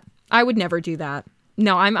do that. I would never do that.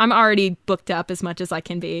 No, I'm already booked up as much as I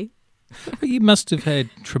can be. You must have had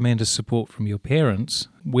tremendous support from your parents.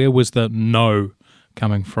 Where was the no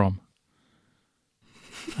coming from?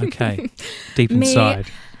 Okay, deep inside.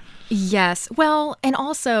 Yes. Well, and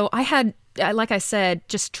also I had, like I said,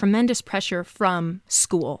 just tremendous pressure from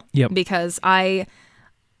school. Yep. Because I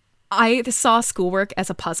saw schoolwork as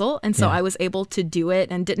a puzzle, and so I was able to do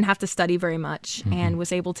it and didn't have to study very much and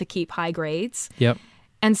was able to keep high grades. Yep.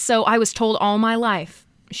 And so I was told all my life,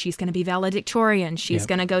 she's going to be valedictorian. She's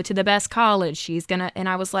going to go to the best college. And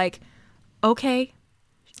I was like, okay,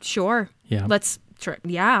 sure. Yeah. Let's try.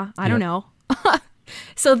 Yeah, I don't know.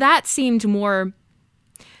 So that seemed more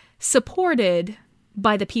supported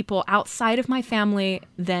by the people outside of my family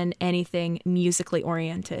than anything musically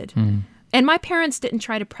oriented. And my parents didn't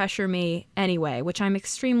try to pressure me anyway, which I'm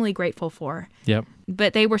extremely grateful for. Yep.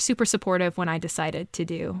 But they were super supportive when I decided to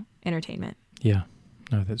do entertainment. Yeah.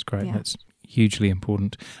 No, that's great. Yeah. That's hugely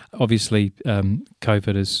important. Obviously,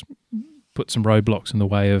 COVID has put some roadblocks in the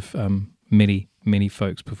way of many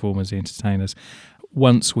folks, performers, entertainers.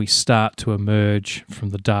 Once we start to emerge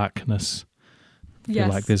from the darkness, I feel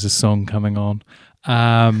like there's a song coming on.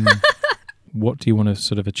 What do you want to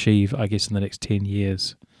sort of achieve, I guess, in the next 10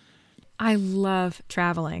 years? I love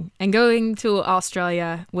traveling, and going to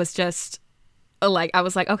Australia was just like, I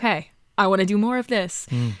was like, okay, I want to do more of this.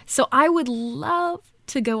 So I would love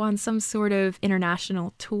to go on some sort of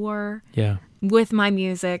international tour with my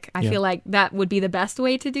music. I feel like that would be the best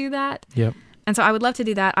way to do that. Yep. And so I would love to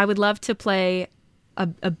do that. I would love to play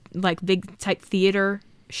a like big type theater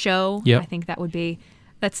show. Yep. I think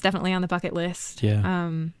that's definitely on the bucket list.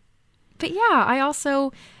 Yeah. But yeah, I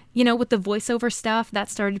also, with the voiceover stuff, that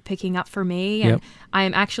started picking up for me. And I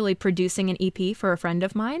am actually producing an EP for a friend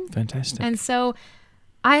of mine. Fantastic. And so,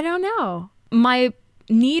 I don't know. My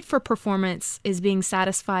need for performance is being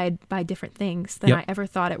satisfied by different things than I ever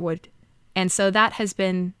thought it would. And so that has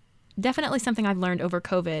been definitely something I've learned over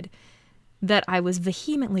COVID that I was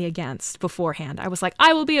vehemently against beforehand. I was like,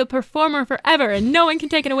 I will be a performer forever and no one can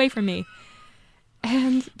take it away from me.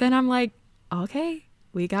 And then I'm like, okay,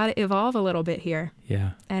 we got to evolve a little bit here.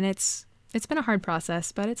 Yeah. And it's been a hard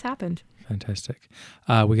process, but it's happened. Fantastic.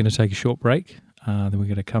 We're going to take a short break. Then we're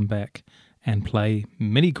going to come back and play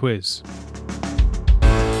mini quiz.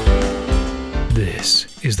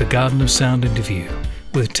 This is the Garden of Sound interview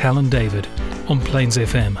with Talon David on Plains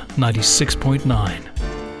FM 96.9.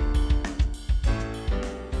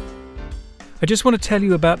 I just want to tell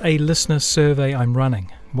you about a listener survey I'm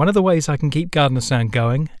running. One of the ways I can keep Garden of Sound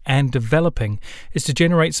going and developing is to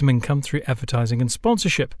generate some income through advertising and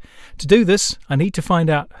sponsorship. To do this, I need to find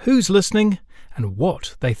out who's listening and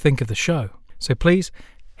what they think of the show. So please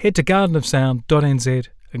head to gardenofsound.nz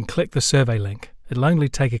and click the survey link. It'll only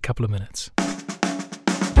take a couple of minutes.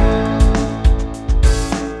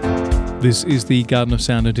 This is the Garden of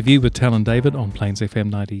Sound interview with Talon David on Plains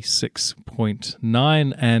FM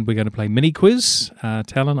 96.9, and we're going to play mini quiz.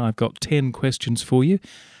 Talon, I've got 10 questions for you,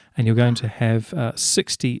 and you're going to have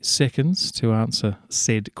 60 seconds to answer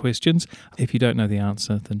said questions. If you don't know the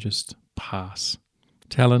answer, then just pass.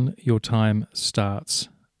 Talon, your time starts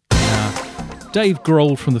now. Dave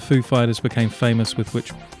Grohl from the Foo Fighters became famous with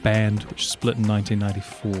which band, which split in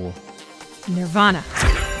 1994? Nirvana.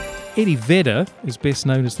 Eddie Vedder is best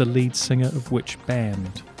known as the lead singer of which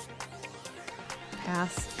band?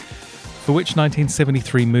 Pass. For which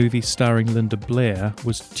 1973 movie starring Linda Blair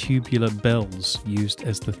was Tubular Bells used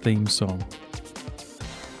as the theme song?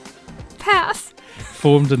 Pass.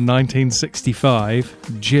 Formed in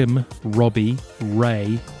 1965, Jim, Robbie,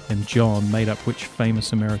 Ray and John made up which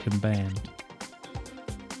famous American band?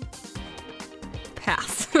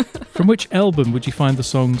 Pass. From which album would you find the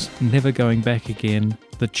songs Never Going Back Again,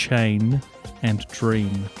 The Chain, and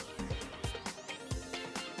Dream?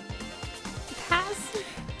 Pass.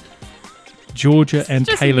 Georgia and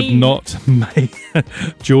just Caleb mean. Knott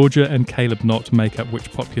make up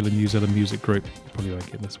which popular New Zealand music group? You probably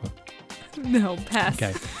won't get this one. No, pass.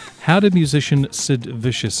 Okay. How did musician Sid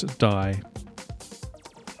Vicious die?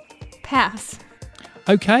 Pass.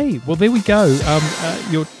 Okay, well there we go.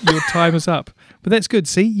 Your time is up, but that's good.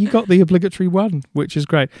 See, you got the obligatory one, which is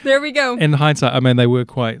great. There we go. In hindsight, I mean they were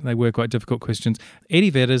quite difficult questions. Eddie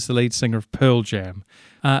Vedder is the lead singer of Pearl Jam,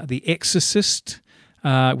 The Exorcist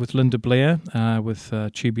with Linda Blair with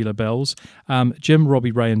Tubular Bells. Jim,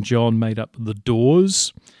 Robbie Ray, and John made up The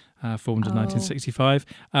Doors, formed in 1965.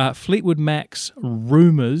 Fleetwood Mac's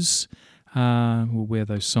Rumours. Where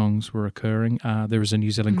those songs were occurring. There is a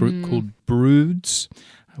New Zealand group called Broods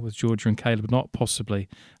with Georgia and Caleb Knott, possibly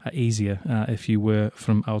easier if you were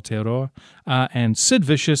from Aotearoa. And Sid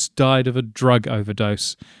Vicious died of a drug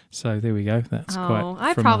overdose. So there we go. That's quite.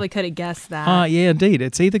 I probably could have guessed that. Yeah, indeed.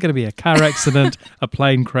 It's either going to be a car accident, a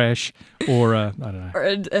plane crash, or I don't know. Or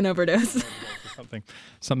an overdose.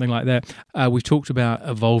 Something like that. We've talked about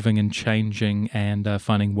evolving and changing and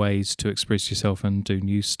finding ways to express yourself and do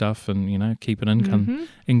new stuff and, keep an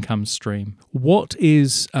income stream. What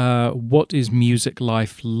is music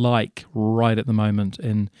life like right at the moment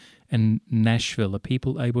in Nashville? Are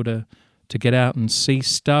people able to get out and see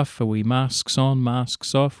stuff? Are we masks on,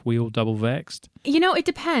 masks off? We all double vaxxed? It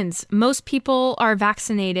depends. Most people are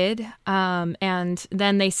vaccinated, and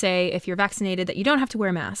then they say if you're vaccinated that you don't have to wear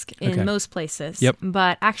a mask in most places. Yep.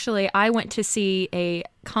 But actually, I went to see a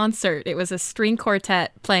concert. It was a string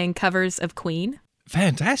quartet playing covers of Queen.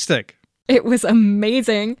 Fantastic. It was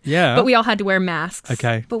amazing. Yeah. But we all had to wear masks.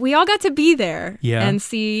 Okay. But we all got to be there and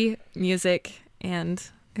see music, and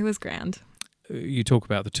it was grand. You talk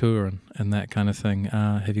about the tour and that kind of thing.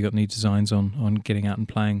 Have you got any designs on getting out and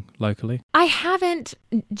playing locally? I haven't,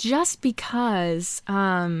 just because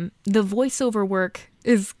the voiceover work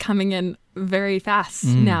is coming in very fast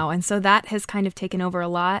now. And so that has kind of taken over a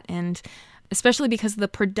lot. And especially because of the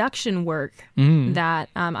production work that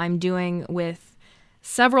I'm doing with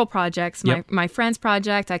several projects. My friend's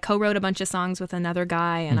project, I co-wrote a bunch of songs with another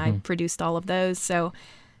guy and I produced all of those. So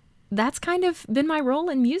that's kind of been my role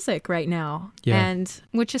in music right now, and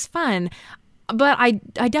which is fun. But I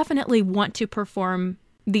definitely want to perform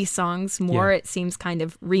these songs more. It seems kind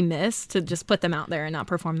of remiss to just put them out there and not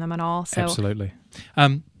perform them at all. So absolutely.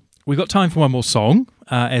 We've got time for one more song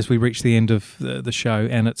as we reach the end of the show,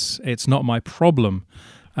 and it's Not My Problem,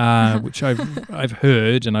 which I've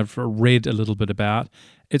heard and I've read a little bit about.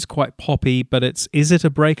 It's quite poppy, but is it a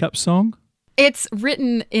breakup song? It's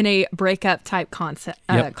written in a breakup type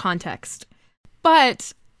context,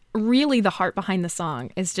 but really the heart behind the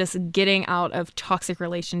song is just getting out of toxic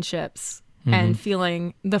relationships and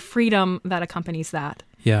feeling the freedom that accompanies that.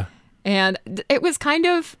 Yeah. And it was kind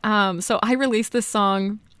of, so I released this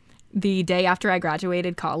song the day after I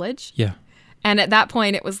graduated college. Yeah. And at that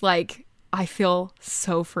point it was like, I feel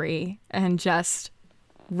so free and just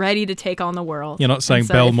ready to take on the world. You're not saying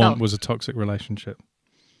Belmont was a toxic relationship?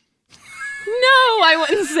 No, I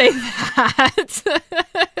wouldn't say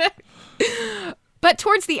that. But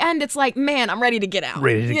towards the end, it's like, man, I'm ready to get out.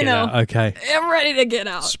 Ready to get out. Okay. I'm ready to get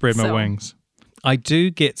out. Spread my wings. I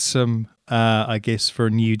do get some, I guess for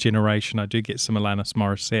a new generation, I do get some Alanis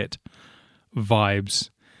Morissette vibes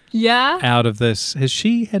out of this. Has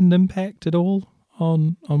she had an impact at all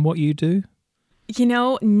on what you do?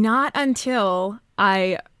 Not until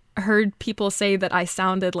I heard people say that I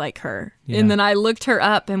sounded like her. Yeah. And then I looked her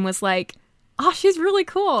up and was like, oh, she's really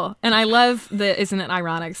cool. And I love the Isn't It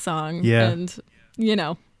Ironic song. Yeah. And,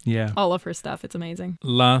 all of her stuff. It's amazing.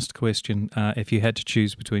 Last question. If you had to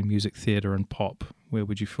choose between music theatre and pop, where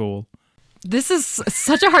would you fall? This is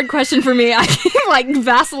such a hard question for me. I keep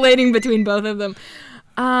vacillating between both of them.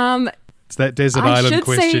 It's that desert island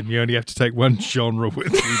question. You only have to take one genre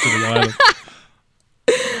with you to the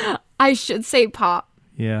island. I should say pop.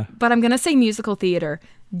 Yeah. But I'm going to say musical theater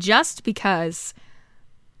just because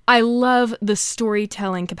I love the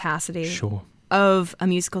storytelling capacity of a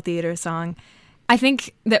musical theater song. I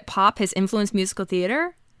think that pop has influenced musical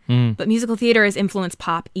theater, but musical theater has influenced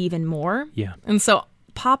pop even more. Yeah. And so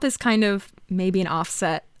pop is kind of maybe an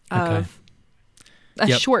offset of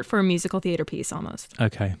a short for a musical theater piece almost.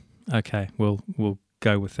 Okay. We'll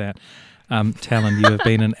go with that. Talon, you have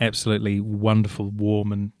been an absolutely wonderful,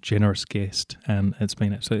 warm and generous guest, and it's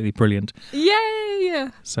been absolutely brilliant. Yay!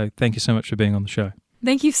 So thank you so much for being on the show.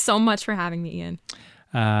 Thank you so much for having me, Ian.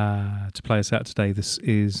 To play us out today, this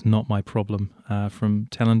is Not My Problem from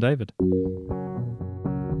Talon David.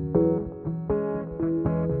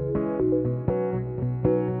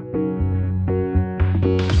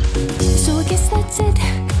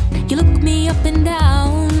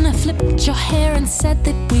 said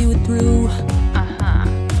that we were through.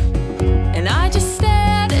 And I just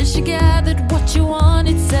stared as she gathered what you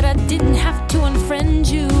wanted. Said I didn't have to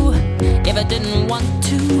unfriend you if I didn't want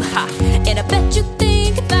to. Ha. And I bet you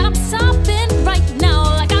think that I'm sobbing right now,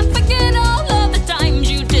 like I forget all of the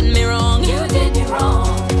times you did me wrong. You did me wrong.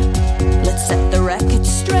 Let's set the record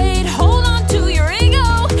straight. Hold on to your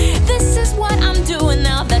ego. This is what I'm doing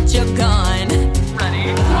now that you're gone.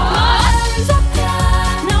 Ready? Hands up.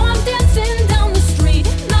 Now I'm dancing down the street.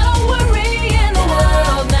 Not a worry in the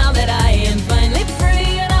world now that I am finally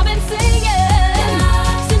free. And I've been singing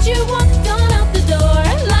since you walked on out the door.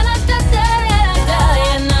 La da da da da da.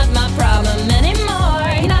 You're not my problem anymore.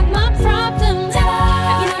 You're not my problem.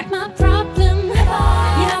 You're not my problem.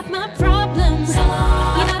 You're not my problem.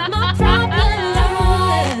 You're not my problem.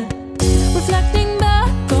 Reflecting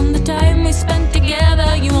back on the time we spent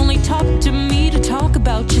together, you only talked to me to talk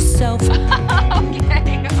about yourself.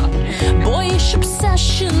 Boyish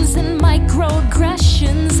obsessions and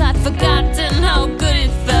microaggressions. I'd forgotten how good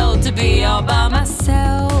it felt to be all by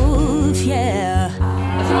myself. Yeah.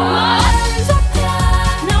 I throw my hands up.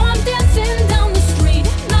 Now I'm dancing down the street.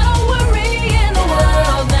 Not a worry in the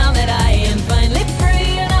world now that I am finally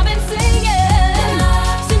free. And I've been singing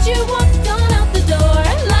since you walked on out the door.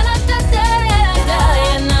 La da da da da da.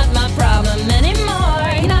 You're not my problem anymore.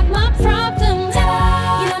 You're not my problem.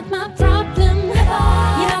 You're not my problem.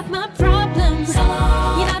 You're not my problem.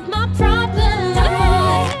 You're not my problem.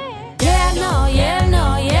 Yeah, no, yeah, no,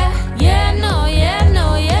 yeah. Yeah, no, yeah,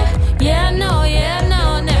 no, yeah. Yeah, no, yeah,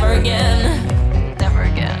 no, never again. Never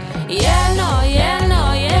again. Yeah, no, yeah,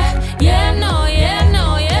 no, yeah. Yeah, no, yeah,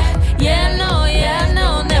 no, yeah. Yeah, no, yeah,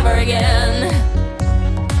 no, never again.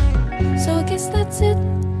 So I guess that's it.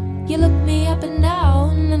 You looked me up and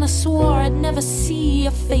down, and I swore I'd never see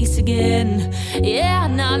your face again. Yeah,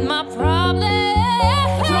 not my problem.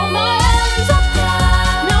 Throw my hands up.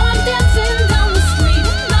 Now I'm dancing down the street.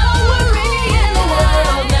 Not a worry in the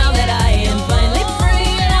world now that I am finally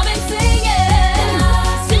free. And I've been singing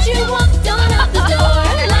since you walked on out the door.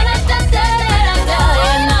 La da da da da da.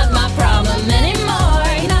 You're not my problem anymore.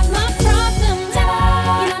 You're not my problem.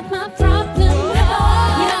 You're not my problem.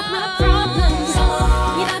 You're not my problem.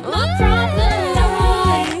 You're not my problem.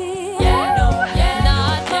 Yeah, no, yeah,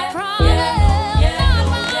 not my problem. Not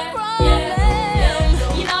my problem.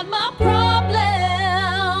 You're not my problem.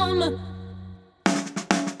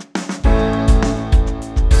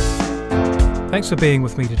 Thanks for being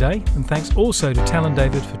with me today, and thanks also to Talon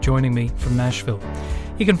David for joining me from Nashville.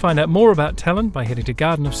 You can find out more about Talon by heading to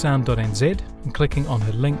gardenofsound.nz and clicking on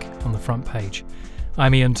her link on the front page.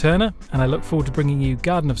 I'm Ian Turner, and I look forward to bringing you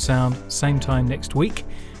Garden of Sound same time next week.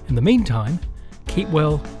 In the meantime, keep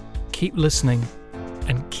well, keep listening,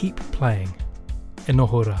 and keep playing. E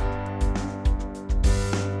nohora.